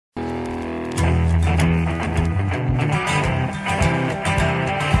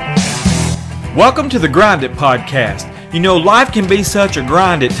Welcome to the Grind It Podcast. You know, life can be such a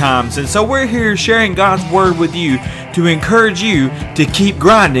grind at times, and so we're here sharing God's Word with you to encourage you to keep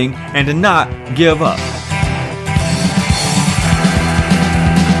grinding and to not give up.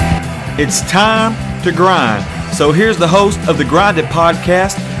 It's time to grind. So here's the host of the Grind It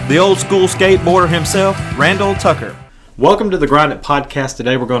Podcast, the old school skateboarder himself, Randall Tucker. Welcome to the Grind It Podcast.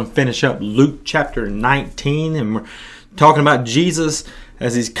 Today we're going to finish up Luke chapter 19, and we're talking about Jesus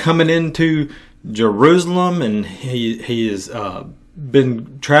as he's coming into Jerusalem, and he has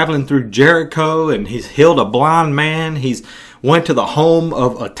been traveling through Jericho, and he's healed a blind man. He's went to the home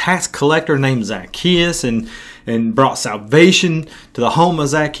of a tax collector named Zacchaeus and brought salvation to the home of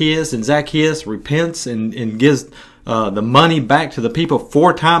Zacchaeus, and Zacchaeus repents and gives the money back to the people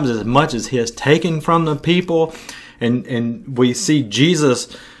 4 times as much as he has taken from the people. And we see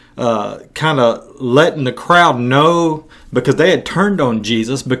Jesus kind of letting the crowd know, because they had turned on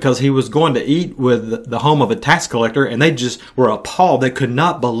Jesus because he was going to eat with the home of a tax collector, and they just were appalled. They could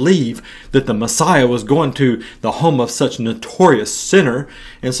not believe that the Messiah was going to the home of such a notorious sinner.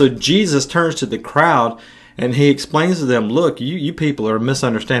 And so Jesus turns to the crowd and he explains to them, look, you people are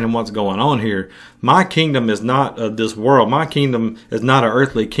misunderstanding what's going on here. My kingdom is not of this world. My kingdom is not an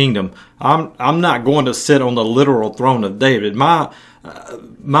earthly kingdom. I'm not going to sit on the literal throne of David. Your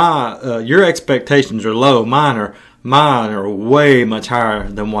expectations are low. Mine are way much higher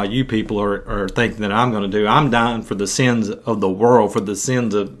than what you people are thinking that I'm going to do. I'm dying for the sins of the world, for the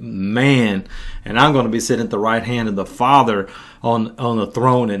sins of man, and I'm going to be sitting at the right hand of the Father on the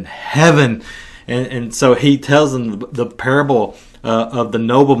throne in heaven. And so he tells them the parable of the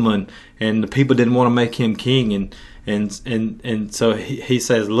nobleman, and the people didn't want to make him king, and so he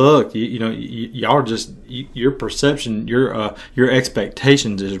says, look, y'all are just, your perception, your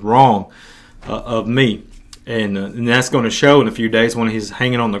expectations is wrong of me. And that's going to show in a few days when he's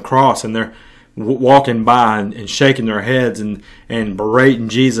hanging on the cross, and they're walking by and shaking their heads and berating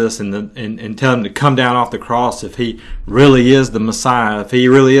Jesus and telling him to come down off the cross if he really is the Messiah, if he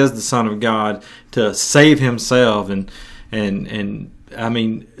really is the Son of God, to save himself. And I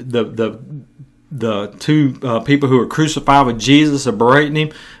mean, the two people who are crucified with Jesus are berating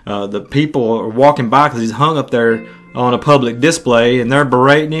him. The people are walking by because he's hung up there on a public display, and they're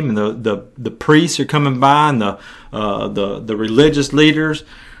berating him. And the priests are coming by, and the religious leaders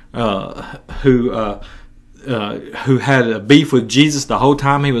who had a beef with Jesus the whole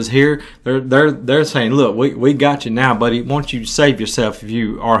time he was here. They're saying, look, we got you now, buddy. Why don't you save yourself if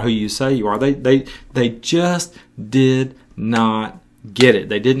you are who you say you are? They just did not get it.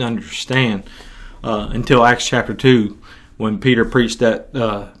 They didn't understand until Acts chapter 2, when Peter preached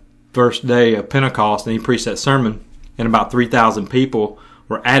that first day of Pentecost, and he preached that sermon, and about 3,000 people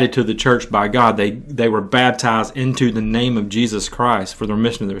were added to the church by God. They were baptized into the name of Jesus Christ for the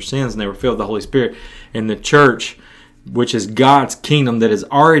remission of their sins, and they were filled with the Holy Spirit. And the church, which is God's kingdom that has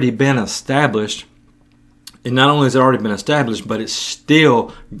already been established, and not only has it already been established, but it's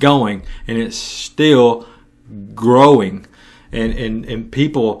still going, and it's still growing. And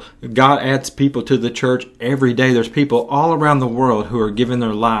people, God adds people to the church every day. There's people all around the world who are giving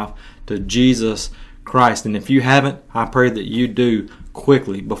their life to Jesus Christ. And if you haven't, I pray that you do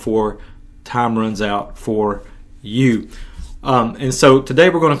quickly before time runs out for you. And so today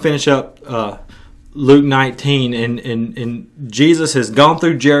we're going to finish up Luke 19, and Jesus has gone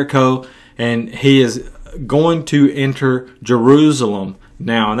through Jericho, and he is going to enter Jerusalem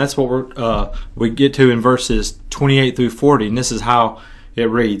now, and that's what we get to in verses 28 through 40, and this is how it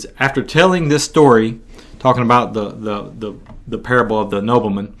reads. After telling this story, talking about the parable of the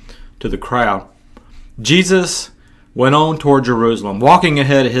nobleman to the crowd, Jesus went on toward Jerusalem, walking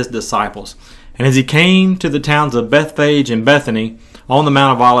ahead of his disciples. And as he came to the towns of Bethphage and Bethany on the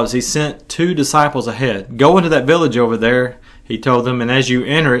Mount of Olives, he sent 2 disciples ahead. Go into that village over there, he told them, and as you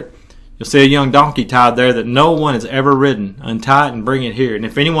enter it, you'll see a young donkey tied there that no one has ever ridden. Untie it and bring it here. And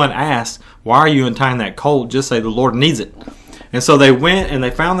if anyone asks, why are you untying that colt? Just say, the Lord needs it. And so they went and they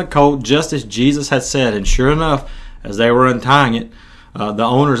found the colt just as Jesus had said. And sure enough, as they were untying it, the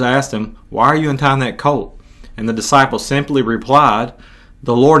owners asked him, why are you untying that colt? And the disciples simply replied,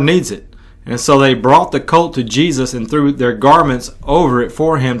 the Lord needs it. And so they brought the colt to Jesus and threw their garments over it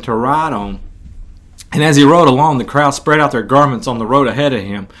for him to ride on. And as he rode along, the crowd spread out their garments on the road ahead of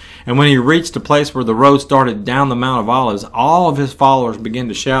him. And when he reached the place where the road started down the Mount of Olives, all of his followers began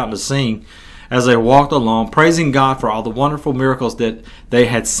to shout and to sing as they walked along, praising God for all the wonderful miracles that they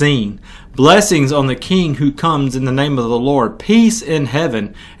had seen. Blessings on the King who comes in the name of the Lord. Peace in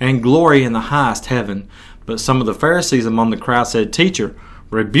heaven and glory in the highest heaven. But some of the Pharisees among the crowd said, Teacher,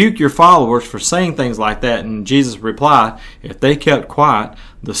 rebuke your followers for saying things like that. And Jesus replied, if they kept quiet,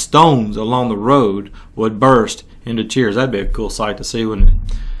 the stones along the road would burst into tears. That'd be a cool sight to see, wouldn't it?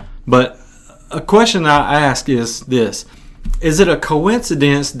 But a question I ask is this. Is it a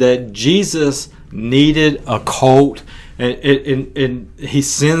coincidence that Jesus needed a colt and he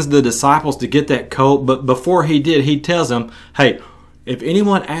sends the disciples to get that colt? But before he did, he tells them, hey, if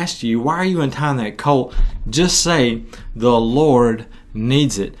anyone asks you, why are you untying that colt? Just say, the Lord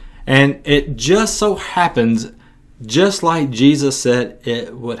needs it. And it just so happens, just like Jesus said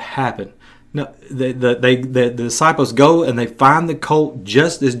it would happen. No, the disciples go and they find the colt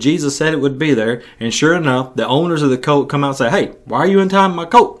just as Jesus said it would be there. And sure enough, the owners of the colt come out and say, hey, why are you untying my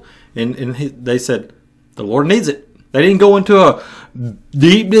colt? And they said, the Lord needs it. They didn't go into a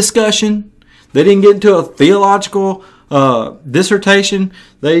deep discussion. They didn't get into a theological dissertation.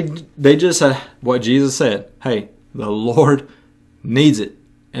 They just said what Jesus said. Hey, the Lord needs it.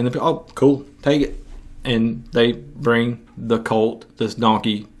 And the oh, cool, take it. And they bring the colt, this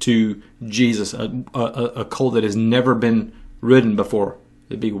donkey, to Jesus, a colt that has never been ridden before.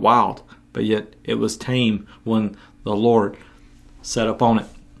 It'd be wild, but yet it was tame when the Lord set upon it.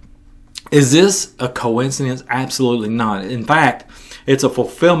 Is this a coincidence? Absolutely not. In fact, it's a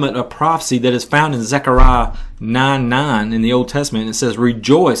fulfillment of prophecy that is found in Zechariah 9:9 in the Old Testament. It says,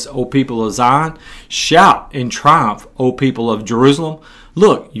 rejoice, O people of Zion. Shout in triumph, O people of Jerusalem.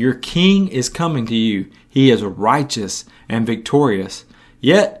 Look, your king is coming to you. He is righteous and victorious.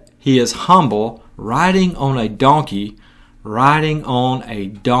 Yet he is humble, riding on a donkey, riding on a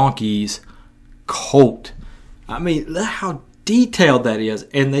donkey's colt. I mean, look how detailed that is.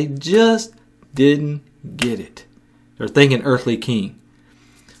 And they just didn't get it. They're thinking earthly king.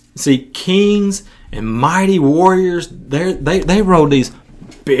 See, kings and mighty warriors, they rode these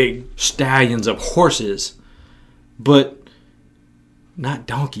big stallions of horses, but not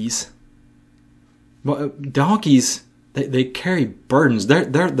donkeys. Well, donkeys, they carry burdens. They're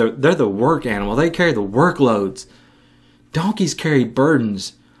the work animal. They carry the workloads. Donkeys carry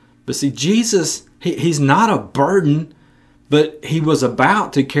burdens. But see, Jesus, he's not a burden, but he was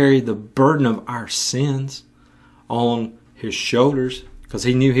about to carry the burden of our sins on his shoulders because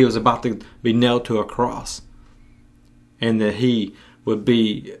he knew he was about to be nailed to a cross and that he would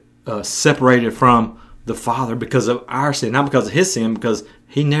be separated from the Father because of our sin, not because of his sin, because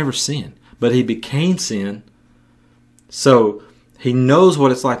he never sinned, but he became sin. So he knows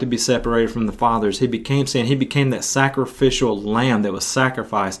what it's like to be separated from the Father. He became sin. He became that sacrificial lamb that was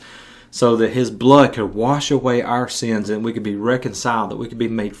sacrificed so that his blood could wash away our sins and we could be reconciled, that we could be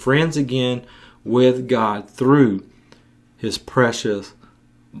made friends again with God through his precious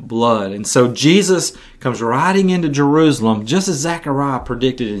blood. And so Jesus comes riding into Jerusalem just as Zechariah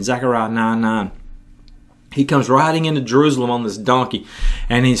predicted in Zechariah 9:9. He comes riding into Jerusalem on this donkey,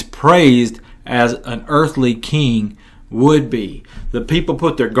 and he's praised as an earthly king would be. The people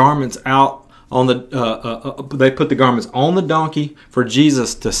put their garments out on they put the garments on the donkey for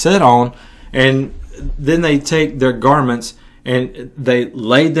Jesus to sit on, and then they take their garments and they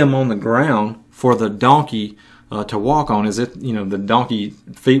laid them on the ground for the donkey to walk on, as if the donkey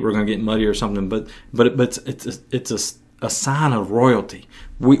feet were going to get muddy or something. But it's a sign of royalty.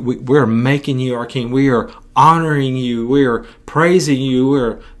 We're making you our king. We are honoring you. We are praising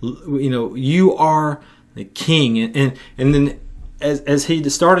you. You are the king. And then as he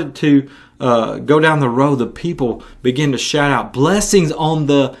started to go down the road, the people began to shout out, blessings on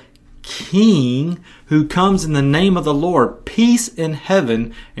the King who comes in the name of the Lord, peace in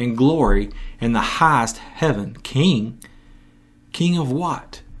heaven and glory in the highest heaven. King of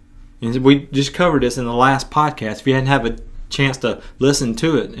what? And we just covered this in the last podcast. If you hadn't had a chance to listen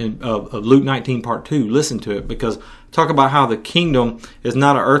to it of Luke 19 part 2, listen to it, because talk about how the kingdom is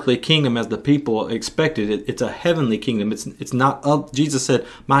not an earthly kingdom as the people expected. It's a heavenly kingdom. It's not of, Jesus said,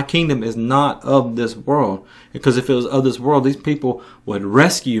 my kingdom is not of this world, because if it was of this world, these people would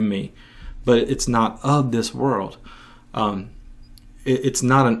rescue me, but it's not of this world. It's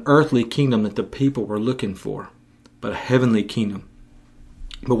not an earthly kingdom that the people were looking for, but a heavenly kingdom.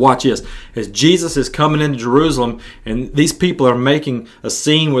 But watch this. As Jesus is coming into Jerusalem and these people are making a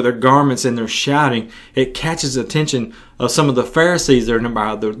scene with their garments and they're shouting, it catches the attention of some of the Pharisees there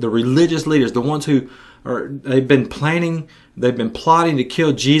nearby, the religious leaders, the ones who they've been plotting to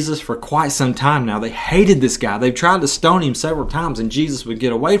kill Jesus for quite some time now. They hated this guy. They've tried to stone him several times and Jesus would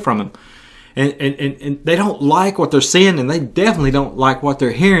get away from him. And they don't like what they're seeing, and they definitely don't like what they're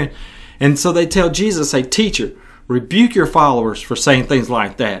hearing. And so they tell Jesus, hey, teacher, rebuke your followers for saying things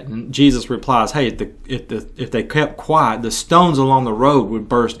like that. And Jesus replies, hey, if they kept quiet, the stones along the road would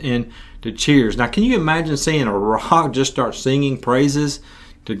burst into cheers. Now, can you imagine seeing a rock just start singing praises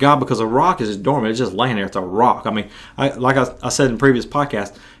to God because a rock is just dormant. It's just laying there. It's a rock. I mean, like I said in previous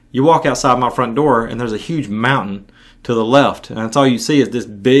podcasts, you walk outside my front door and there's a huge mountain to the left, and that's all you see is this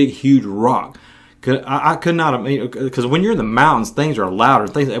big, huge rock. I could not, because when you're in the mountains, things are louder.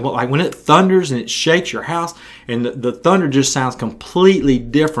 Things like when it thunders and it shakes your house, and the thunder just sounds completely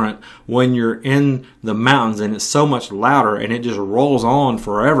different when you're in the mountains, and it's so much louder, and it just rolls on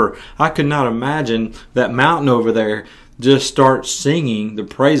forever. I could not imagine that mountain over there just start singing the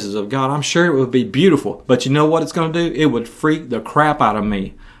praises of God. I'm sure it would be beautiful, but you know what it's going to do? It would freak the crap out of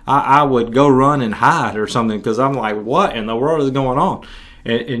me. I would go run and hide or something because I'm like, what in the world is going on?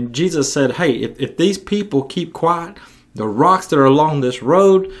 And Jesus said, hey, if these people keep quiet, the rocks that are along this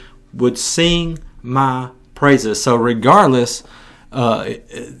road would sing my praises. So regardless,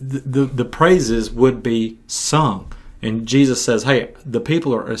 the praises would be sung. And Jesus says, hey, the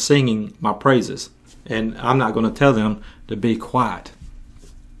people are singing my praises, and I'm not going to tell them to be quiet.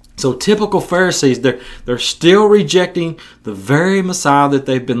 So typical Pharisees, they're still rejecting the very Messiah that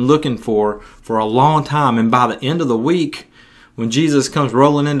they've been looking for a long time. And by the end of the week, when Jesus comes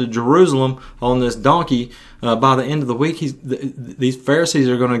rolling into Jerusalem on this donkey, by the end of the week, these Pharisees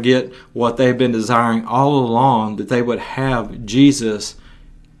are going to get what they've been desiring all along, that they would have Jesus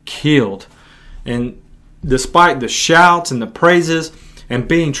killed. And despite the shouts and the praises and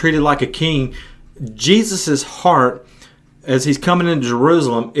being treated like a king, Jesus' heart, as he's coming into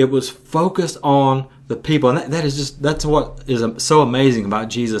Jerusalem, it was focused on the people. And that's what is so amazing about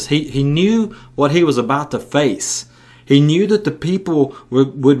Jesus. He knew what he was about to face. He knew that the people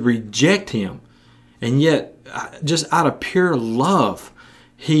would reject him, and yet, just out of pure love,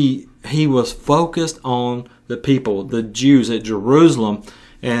 he was focused on the people, the Jews at Jerusalem,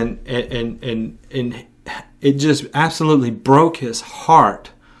 and it just absolutely broke his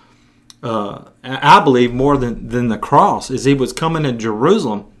heart. I believe more than the cross, as he was coming to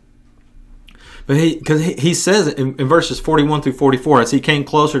Jerusalem. But he says in verses 41 through 44, as he came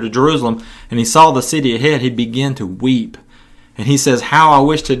closer to Jerusalem and he saw the city ahead, he began to weep. And he says, how I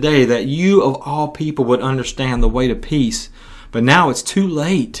wish today that you of all people would understand the way to peace. But now it's too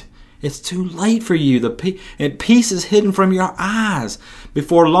late. It's too late for you. And peace is hidden from your eyes.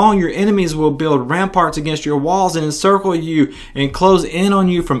 Before long, your enemies will build ramparts against your walls and encircle you and close in on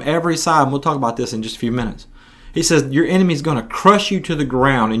you from every side. And we'll talk about this in just a few minutes. He says, your enemy is going to crush you to the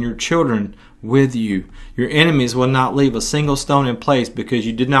ground and your children with you. Your enemies will not leave a single stone in place because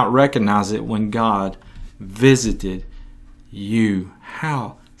you did not recognize it when God visited you.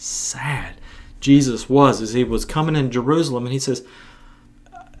 How sad Jesus was as he was coming in Jerusalem, and he says,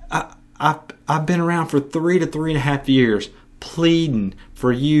 I've been around for 3 to 3.5 years pleading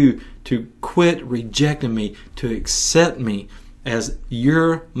for you to quit rejecting me, to accept me as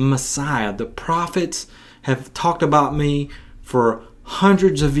your Messiah. The prophets have talked about me for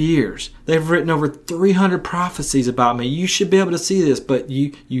hundreds of years. They've written over 300 prophecies about me. You should be able to see this, but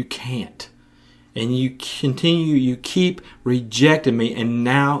you can't. And you keep rejecting me, and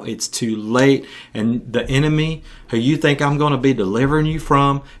now it's too late. And the enemy who you think I'm going to be delivering you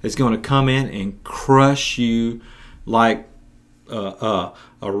from is going to come in and crush you like a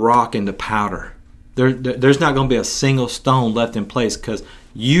rock into powder. There's not going to be a single stone left in place because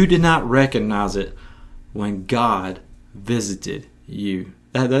you did not recognize it when God visited you.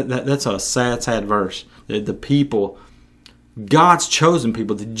 That's a sad verse. The people, God's chosen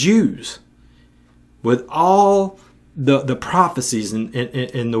people, the Jews, with all the prophecies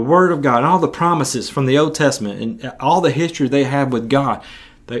and the Word of God and all the promises from the Old Testament and all the history they had with God,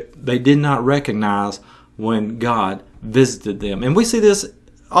 they did not recognize when God visited them. And we see this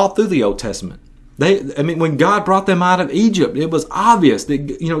all through the Old Testament. When God brought them out of Egypt, it was obvious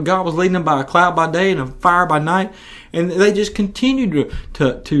that God was leading them by a cloud by day and a fire by night, and they just continued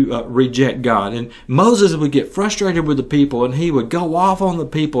to reject God. And Moses would get frustrated with the people, and he would go off on the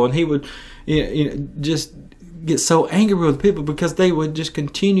people, and he would just get so angry with the people because they would just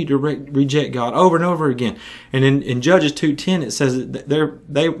continue to reject God over and over again. And in Judges 2:10 it says that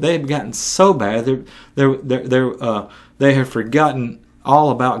they've gotten so bad they have forgotten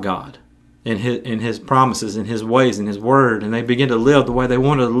all about God and His promises and His ways and His word, and they begin to live the way they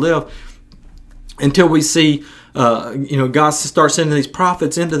wanted to live until we see God starts sending these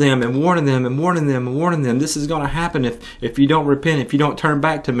prophets into them and warning them and warning them and warning them. This is going to happen if you don't repent, if you don't turn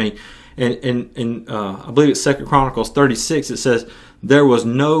back to me. And I believe it's 2 Chronicles 36. It says there was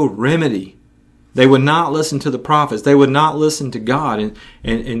no remedy. They would not listen to the prophets. They would not listen to God.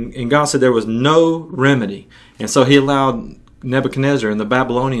 And God said there was no remedy. And so He allowed Nebuchadnezzar and the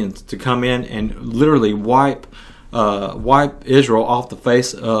Babylonians to come in and literally wipe Israel off the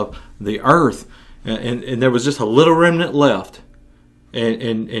face of the earth. And there was just a little remnant left.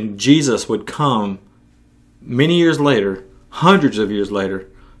 and Jesus would come many years later, hundreds of years later,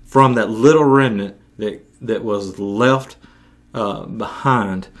 from that little remnant that was left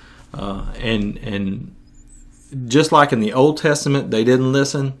behind. And just like in the Old Testament, they didn't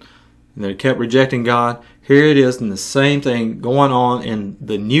listen, and they kept rejecting God. Here it is, and the same thing going on in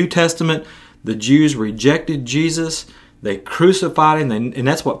the New Testament. The Jews rejected Jesus. They crucified him, and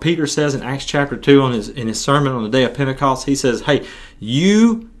that's what Peter says in Acts chapter 2 in his sermon on the day of Pentecost. He says, hey,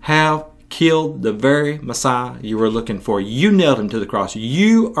 you have killed the very Messiah you were looking for. You nailed him to the cross.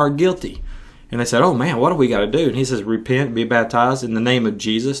 You are guilty. And they said, oh man, what do we got to do? And he says, repent, be baptized in the name of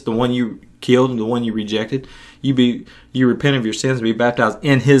Jesus, the one you killed and the one you rejected. You repent of your sins and be baptized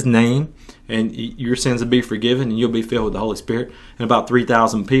in his name, and your sins will be forgiven, and you'll be filled with the Holy Spirit. And about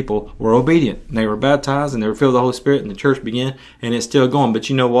 3,000 people were obedient. And they were baptized, and they were filled with the Holy Spirit, and the church began, and it's still going. But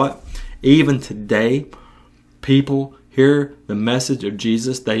you know what? Even today, people hear the message of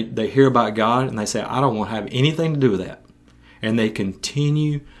Jesus. They hear about God, and they say, I don't want to have anything to do with that. And they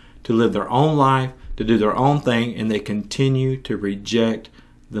continue to live their own life, to do their own thing, and they continue to reject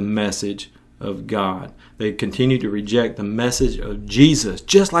the message of God. They continue to reject the message of Jesus,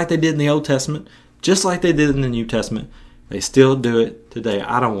 just like they did in the Old Testament, just like they did in the New Testament. They still do it today.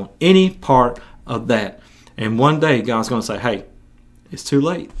 I don't want any part of that. And one day God's going to say, hey, it's too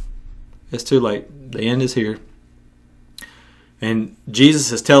late. It's too late. The end is here. And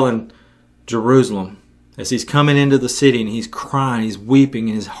Jesus is telling Jerusalem, as he's coming into the city and he's crying, he's weeping,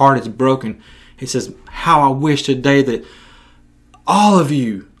 and his heart is broken. He says, how I wish today that all of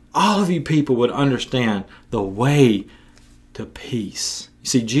you people would understand the way to peace. You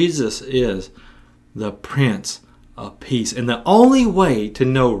see, Jesus is the Prince of Peace. And the only way to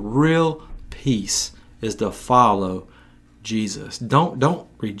know real peace is to follow Jesus. Don't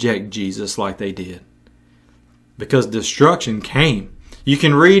reject Jesus like they did, because destruction came. You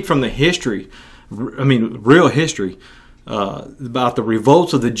can read from the history, real history, about the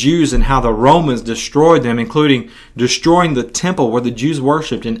revolts of the Jews and how the Romans destroyed them, including destroying the temple where the Jews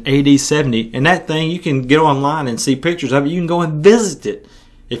worshipped in AD 70. And that thing, you can get online and see pictures of it. You can go and visit it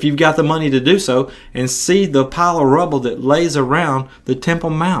if you've got the money to do so, and see the pile of rubble that lays around the Temple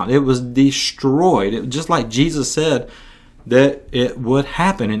Mount. It was destroyed, just like Jesus said that it would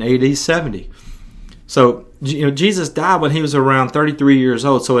happen in AD 70. So, Jesus died when he was around 33 years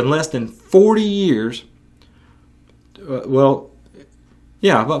old. So in less than 40 years, about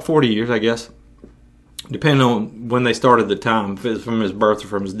 40 years, I guess, depending on when they started the time, if it's from his birth or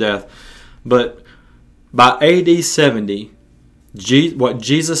from his death. But by AD 70, what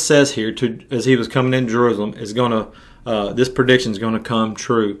Jesus says here, as he was coming into Jerusalem, is going to, this prediction is going to come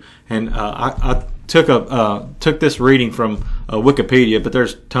true. And I took this reading from Wikipedia, but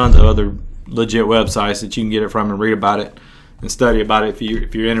there's tons of other legit websites that you can get it from and read about it and study about it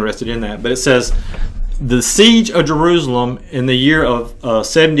if you're interested in that. But it says, the siege of Jerusalem in the year of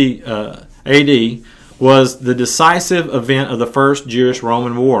 70 AD was the decisive event of the First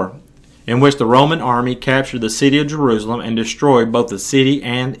Jewish-Roman War, in which the Roman army captured the city of Jerusalem and destroyed both the city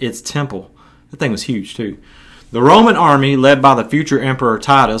and its temple. That thing was huge too. The Roman army, led by the future Emperor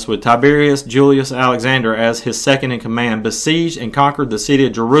Titus, with Tiberius Julius Alexander as his second in command, besieged and conquered the city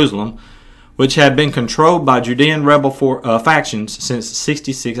of Jerusalem, which had been controlled by Judean rebel factions since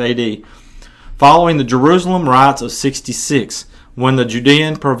 66 AD. Following the Jerusalem riots of 66, when the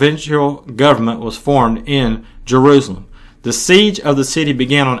Judean provincial government was formed in Jerusalem. The siege of the city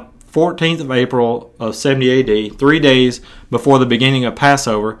began on 14th of April of 70 AD, 3 days before the beginning of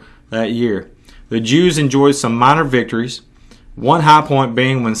Passover that year. The Jews enjoyed some minor victories, one high point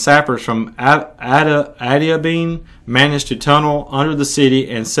being when sappers from Adiabene managed to tunnel under the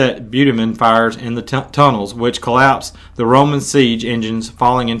city and set bitumen fires in the tunnels, which collapsed the Roman siege engines,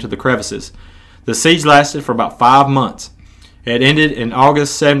 falling into the crevices. The siege lasted for about 5 months. It ended in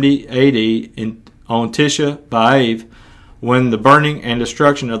August 70 AD on Tisha B'Av, when the burning and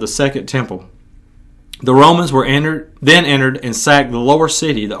destruction of the Second Temple. The Romans then entered and sacked the lower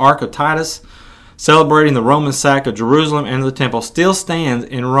city. The Ark of Titus, celebrating the Roman sack of Jerusalem and the Temple, still stands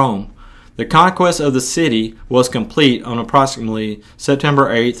in Rome. The conquest of the city was complete on approximately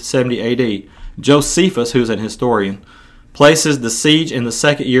September 8, 70 AD. Josephus, who's an historian, places the siege in the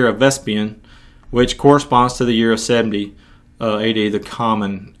second year of Vespasian, which corresponds to the year of 70 AD, the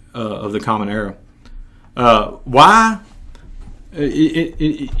common era. Why?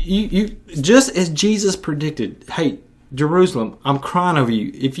 You just as Jesus predicted, hey, Jerusalem, I'm crying over you.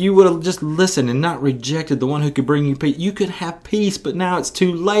 If you would have just listened and not rejected the one who could bring you peace, you could have peace, but now it's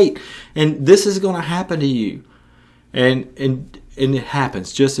too late. And this is going to happen to you. And it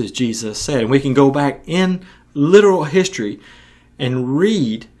happens just as Jesus said. And we can go back in literal history and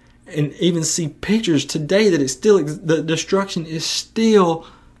read and even see pictures today that it's still, the destruction is still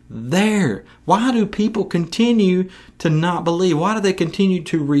there. Why do people continue to not believe? Why do they continue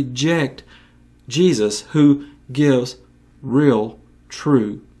to reject Jesus, who gives real,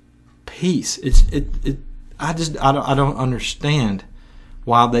 true peace? I don't understand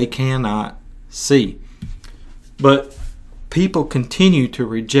why they cannot see. But people continue to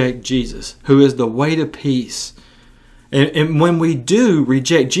reject Jesus, who is the way to peace. And when we do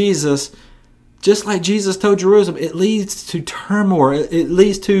reject Jesus, just like Jesus told Jerusalem, it leads to turmoil. It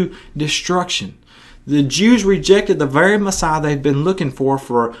leads to destruction. The Jews rejected the very Messiah they've been looking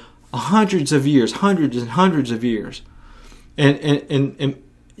for hundreds of years, hundreds and hundreds of years. And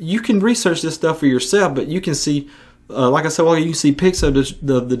you can research this stuff for yourself, but you can see, like I said, you can see pics of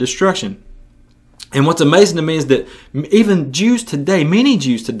the destruction. And what's amazing to me is that even Jews today, many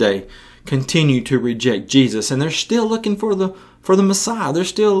Jews today, continue to reject Jesus, and they're still looking for the Messiah. They're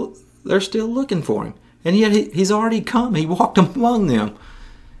still looking for him, and yet he's already come. He walked among them,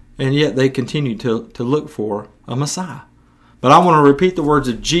 and yet they continue to look for a Messiah. But I want to repeat the words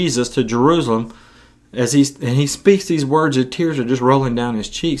of Jesus to Jerusalem as he speaks these words. The tears are just rolling down his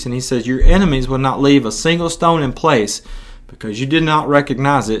cheeks, and he says, "Your enemies will not leave a single stone in place because you did not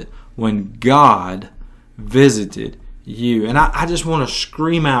recognize it when God visited you." And I just want to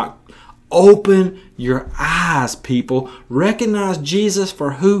scream out, open your eyes, people. Recognize Jesus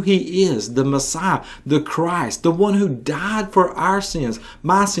for who he is, the Messiah, the Christ, the one who died for our sins,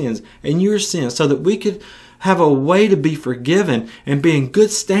 my sins, and your sins, so that we could have a way to be forgiven and be in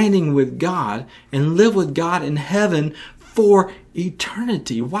good standing with God and live with God in heaven for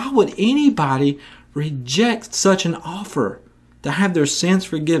eternity. Why would anybody reject such an offer to have their sins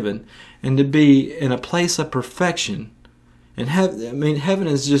forgiven and to be in a place of perfection? And heaven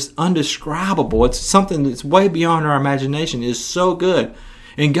is just undescribable. It's something that's way beyond our imagination. It's so good.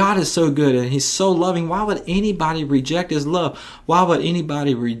 And God is so good, and he's so loving. Why would anybody reject his love? Why would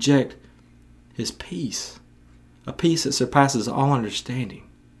anybody reject his peace? A peace that surpasses all understanding.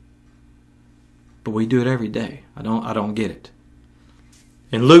 But we do it every day. I don't get it.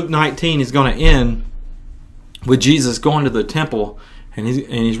 In Luke 19, he's going to end with Jesus going to the temple, and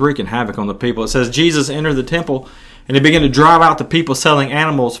he's wreaking havoc on the people. It says, Jesus entered the temple, and he began to drive out the people selling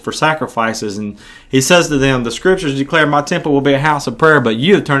animals for sacrifices. And he says to them, "The scriptures declare my temple will be a house of prayer, but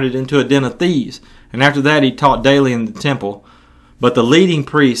you have turned it into a den of thieves." And after that he taught daily in the temple. But the leading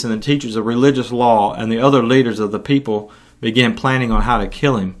priests and the teachers of religious law and the other leaders of the people began planning on how to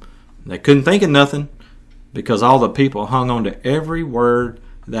kill him. They couldn't think of nothing, because all the people hung on to every word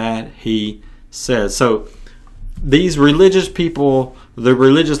that he said. So these religious people, the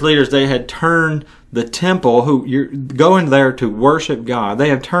religious leaders, they had turned the temple, who you're going there to worship God, they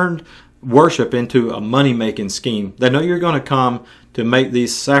have turned worship into a money-making scheme. They know you're going to come to make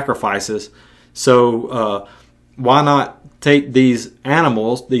these sacrifices, so why not take these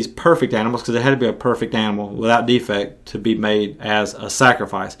animals, these perfect animals, because it had to be a perfect animal without defect to be made as a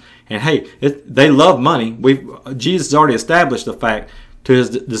sacrifice. And hey, they love money. Jesus has already established the fact to his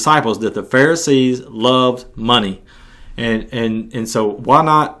disciples that the Pharisees loved money, and so why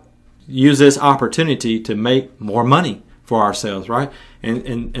not use this opportunity to make more money for ourselves, right?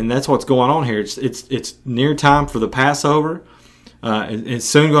 And that's what's going on here. It's near time for the Passover. It's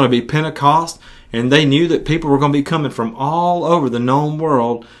soon going to be Pentecost, and they knew that people were going to be coming from all over the known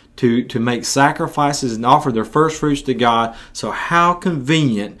world to make sacrifices and offer their first fruits to God. So how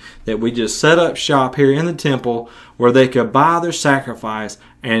convenient that we just set up shop here in the temple where they could buy their sacrifice,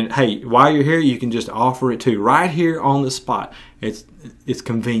 and hey, while you're here, you can just offer it too, right here on the spot. It's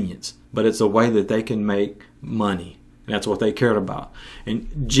convenience, but it's a way that they can make money. And that's what they cared about. And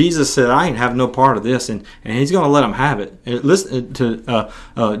Jesus said, "I ain't have no part of this," and he's going to let them have it. And listen to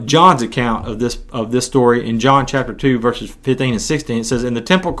John's account of this story in John chapter 2, verses 15 and 16. It says, "In the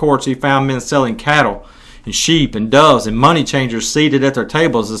temple courts he found men selling cattle and sheep and doves and money changers seated at their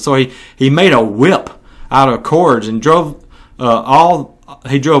tables. And so he made a whip out of cords and drove all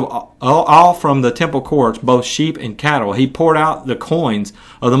from the temple courts, both sheep and cattle. He poured out the coins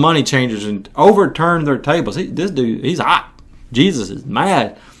of the money changers and overturned their tables." This dude, he's hot. Jesus is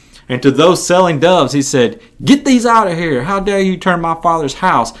mad. "And to those selling doves, he said, 'Get these out of here. How dare you turn my Father's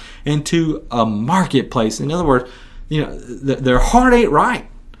house into a marketplace?'" In other words, their heart ain't right.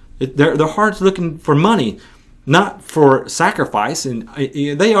 Their heart's looking for money, not for sacrifice. And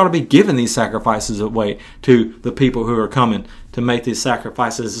they ought to be giving these sacrifices away to the people who are coming to make these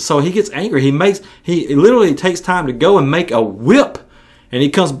sacrifices. So he gets angry. He literally takes time to go and make a whip, and he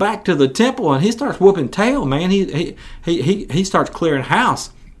comes back to the temple and he starts whooping tail, man. He starts clearing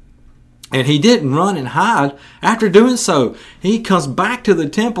house. And he didn't run and hide. After doing so, he comes back to the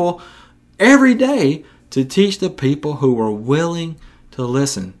temple every day to teach the people who were willing to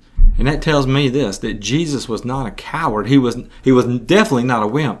listen. And that tells me this, that Jesus was not a coward. He was definitely not a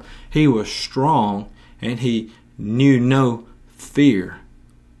wimp. He was strong, and he knew no fear.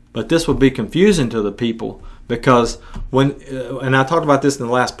 But this would be confusing to the people, because and I talked about this in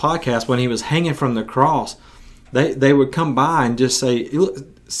the last podcast, when he was hanging from the cross, they would come by and just say, "Look,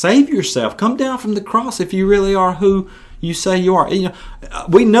 save yourself. Come down from the cross if you really are who you say you are."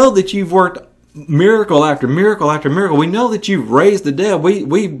 We know that you've worked miracle after miracle after miracle. We know that you've raised the dead.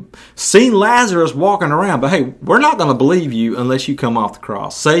 We've seen Lazarus walking around. But hey, we're not going to believe you unless you come off the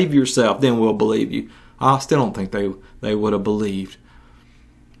cross. Save yourself, then we'll believe you. I still don't think they would have believed.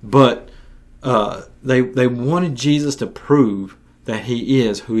 But they wanted Jesus to prove that he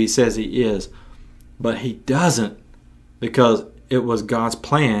is who he says he is. But he doesn't, because it was God's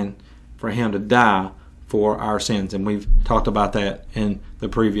plan for him to die for our sins. And we've talked about that in the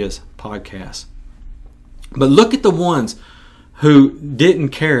previous podcast. But look at the ones who didn't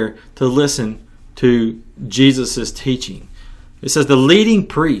care to listen to Jesus' teaching. It says the leading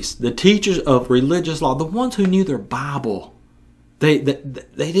priests, the teachers of religious law, the ones who knew their Bible, they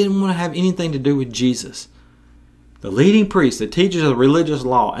didn't want to have anything to do with Jesus. The leading priests, the teachers of religious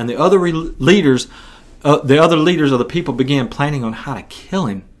law, and the other leaders of the people began planning on how to kill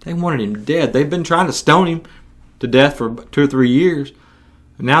him. They wanted him dead. They've been trying to stone him to death for 2 or 3 years.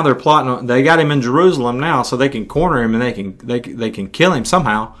 Now they're plotting. They got him in Jerusalem now, so they can corner him and they can kill him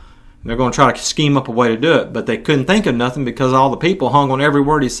somehow. They're going to try to scheme up a way to do it, but they couldn't think of nothing because all the people hung on every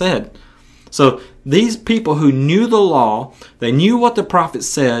word he said. So these people who knew the law, they knew what the prophet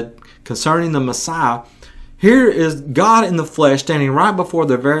said concerning the Messiah. Here is God in the flesh standing right before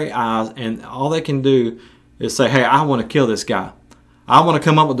their very eyes, and all they can do is say, "Hey, I want to kill this guy. I want to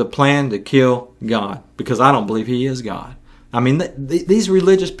come up with a plan to kill God because I don't believe he is God." I mean, these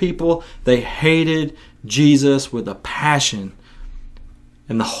religious people, they hated Jesus with a passion.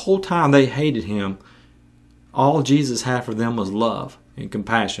 And the whole time they hated him, all Jesus had for them was love and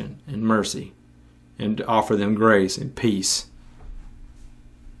compassion and mercy, and to offer them grace and peace.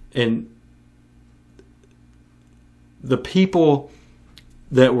 And the people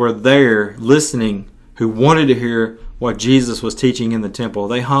that were there listening, who wanted to hear what Jesus was teaching in the temple,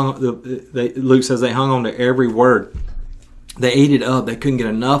 Luke says they hung on to every word. They ate it up. They couldn't get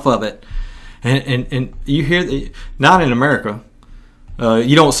enough of it. And you hear, not in America.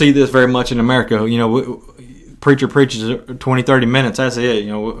 You don't see this very much in America. Preacher preaches 20, 30 minutes. That's it.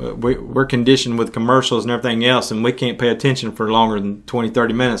 We're conditioned with commercials and everything else, and we can't pay attention for longer than 20,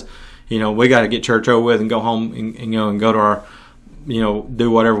 30 minutes. We got to get church over with and go home and go to our,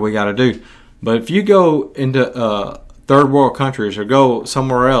 do whatever we got to do. But if you go into third world countries or go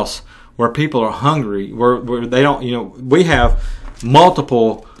somewhere else where people are hungry, where they don't, we have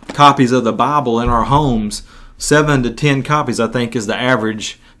multiple copies of the Bible in our homes. 7 to 10 copies, I think, is the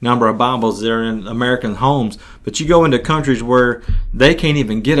average number of Bibles that are in American homes. But you go into countries where they can't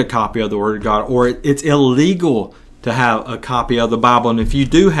even get a copy of the Word of God, or it's illegal to have a copy of the Bible. And if you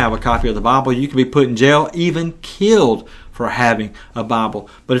do have a copy of the Bible, you can be put in jail, even killed for having a Bible.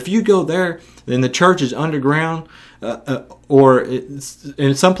 But if you go there, then the church is underground, or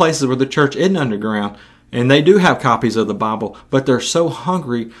in some places where the church isn't underground, and they do have copies of the Bible, but they're so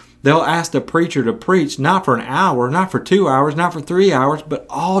hungry, they'll ask the preacher to preach not for an hour, not for 2 hours, not for 3 hours, but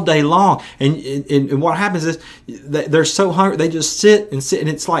all day long. And what happens is they're so hungry, they just sit, and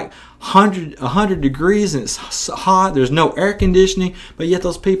it's like 100 degrees, and it's hot. There's no air conditioning, but yet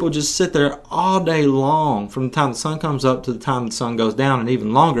those people just sit there all day long from the time the sun comes up to the time the sun goes down, and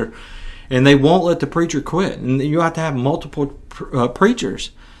even longer. And they won't let the preacher quit. And you have to have multiple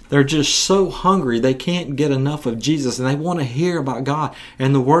preachers. They're just so hungry. They can't get enough of Jesus, and they want to hear about God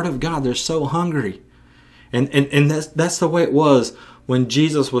and the Word of God. They're so hungry. And that's the way it was when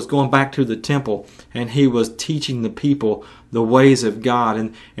Jesus was going back to the temple and he was teaching the people the ways of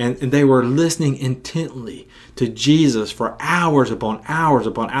God. And they were listening intently to Jesus for hours upon hours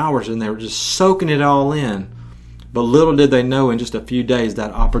upon hours, and they were just soaking it all in. But little did they know, in just a few days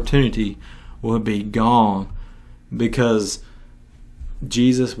that opportunity would be gone, because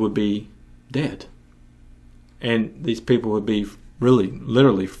Jesus would be dead. And these people would be really,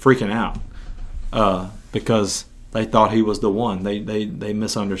 literally freaking out because they thought he was the one. They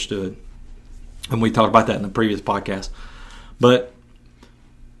misunderstood. And we talked about that in the previous podcast. But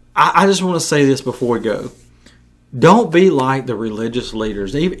I just want to say this before we go. Don't be like the religious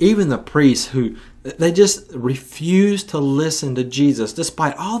leaders, even the priests, who they just refuse to listen to Jesus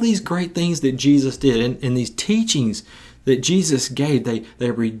despite all these great things that Jesus did and these teachings that Jesus gave.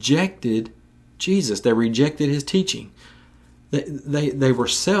 They rejected Jesus. They rejected his teaching. They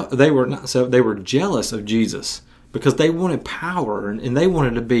were jealous of Jesus because they wanted power and they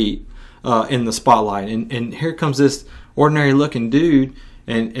wanted to be in the spotlight. And here comes this ordinary looking dude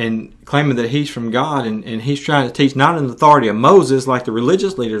and claiming that he's from God, and he's trying to teach not in the authority of Moses like the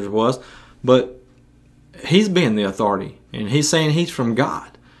religious leaders was, but he's being the authority, and he's saying he's from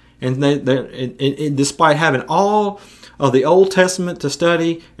God. And despite having all of the Old Testament to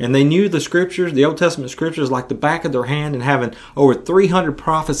study, and they knew the Scriptures, the Old Testament Scriptures like the back of their hand, and having over 300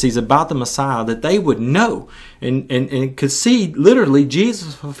 prophecies about the Messiah that they would know and could see literally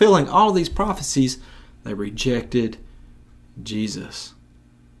Jesus fulfilling all these prophecies, they rejected Jesus.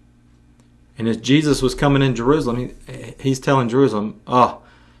 And as Jesus was coming in Jerusalem, he's telling Jerusalem,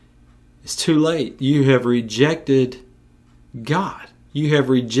 it's too late. You have rejected God. You have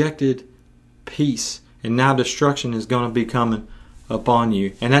rejected peace. And now destruction is going to be coming upon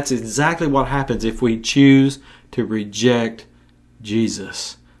you. And that's exactly what happens if we choose to reject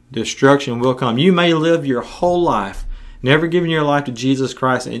Jesus. Destruction will come. You may live your whole life never giving your life to Jesus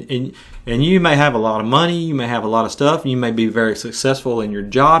Christ, and you may have a lot of money, you may have a lot of stuff, you may be very successful in your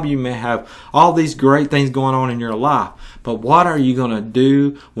job, you may have all these great things going on in your life. But what are you going to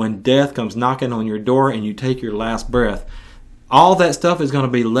do when death comes knocking on your door and you take your last breath? All that stuff is going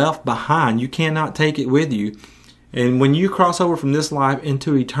to be left behind. You cannot take it with you. And when you cross over from this life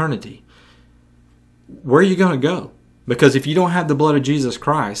into eternity, where are you going to go? Because if you don't have the blood of Jesus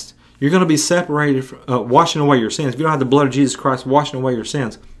Christ, you're going to be separated, washing away your sins. If you don't have the blood of Jesus Christ washing away your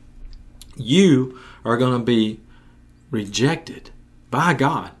sins, you are going to be rejected by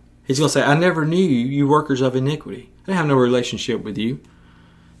God. He's going to say, I never knew you, you workers of iniquity. I have no relationship with you.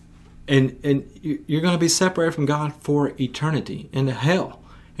 And you're going to be separated from God for eternity into hell.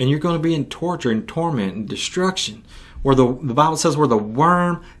 And you're going to be in torture and torment and destruction. Where the Bible says where the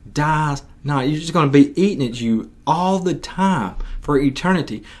worm dies not. You're just going to be eating at you all the time for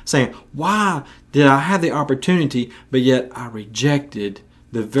eternity. Saying, why did I have the opportunity, but yet I rejected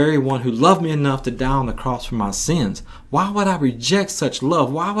the very one who loved me enough to die on the cross for my sins? Why would I reject such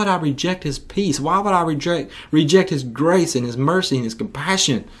love? Why would I reject his peace? Why would I reject his grace and his mercy and his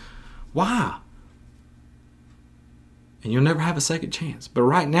compassion? Why? And you'll never have a second chance. But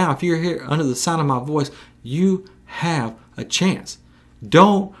right now, if you're here under the sound of my voice, you have a chance.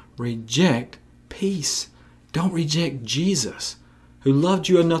 Don't reject peace. Don't reject Jesus, who loved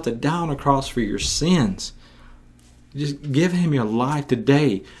you enough to die on the cross for your sins. Just give him your life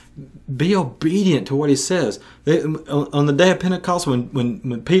today. Be obedient to what he says. On the day of Pentecost,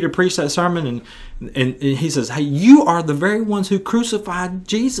 when Peter preached that sermon, and he says, hey, you are the very ones who crucified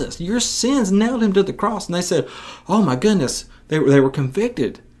Jesus. Your sins nailed him to the cross. And they said, oh my goodness, they were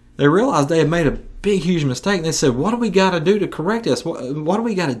convicted. They realized they had made a big, huge mistake. And they said, what do we got to do to correct us? What do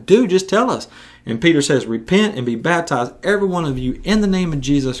we got to do? Just tell us. And Peter says, repent and be baptized, every one of you, in the name of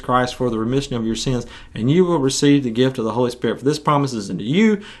Jesus Christ for the remission of your sins, and you will receive the gift of the Holy Spirit. For this promise is unto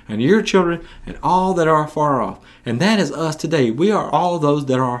you and to your children and all that are far off. And that is us today. We are all those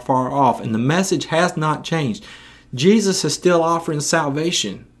that are far off. And the message has not changed. Jesus is still offering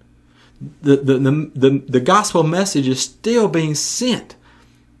salvation. The gospel message is still being sent.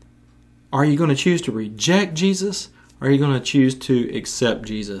 Are you going to choose to reject Jesus? Or are you going to choose to accept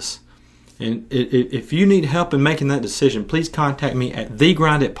Jesus? And if you need help in making that decision, please contact me at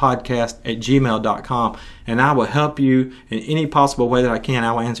thegrinditpodcast@gmail.com, and I will help you in any possible way that I can.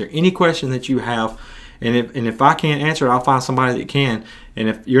 I will answer any question that you have. And if I can't answer it, I'll find somebody that can. And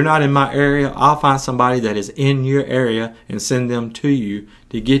if you're not in my area, I'll find somebody that is in your area and send them to you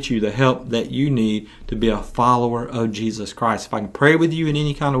to get you the help that you need to be a follower of Jesus Christ. If I can pray with you in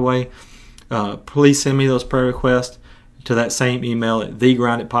any kind of way, please send me those prayer requests to that same email at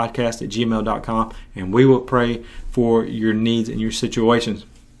thegrinditpodcast@gmail.com, and we will pray for your needs and your situations.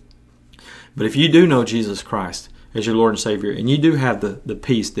 But if you do know Jesus Christ as your Lord and Savior, and you do have the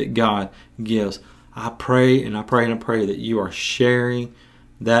peace that God gives, I pray and I pray and I pray that you are sharing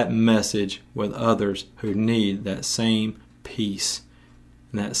that message with others who need that same peace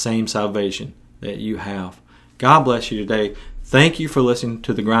and that same salvation that you have. God bless you today. Thank you for listening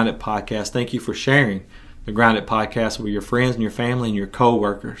to the Grind It Podcast. Thank you for sharing the Grind It Podcast with your friends and your family and your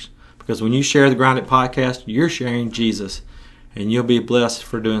co-workers. Because when you share the Grind It Podcast, you're sharing Jesus, and you'll be blessed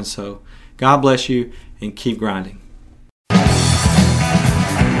for doing so. God bless you, and keep grinding.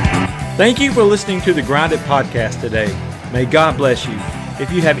 Thank you for listening to the Grind It Podcast today. May God bless you.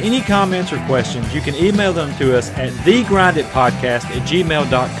 If you have any comments or questions, you can email them to us at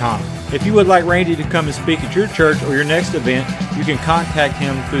thegrinditpodcast@gmail.com. If you would like Randy to come and speak at your church or your next event, you can contact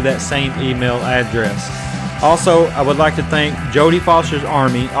him through that same email address. Also, I would like to thank Jodie Foster's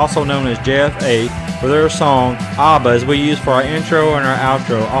Army, also known as JFA, for their song ABBA, as we use for our intro and our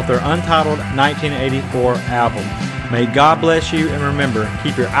outro off their untitled 1984 album. May God bless you, and remember,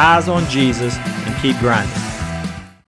 keep your eyes on Jesus and keep grinding.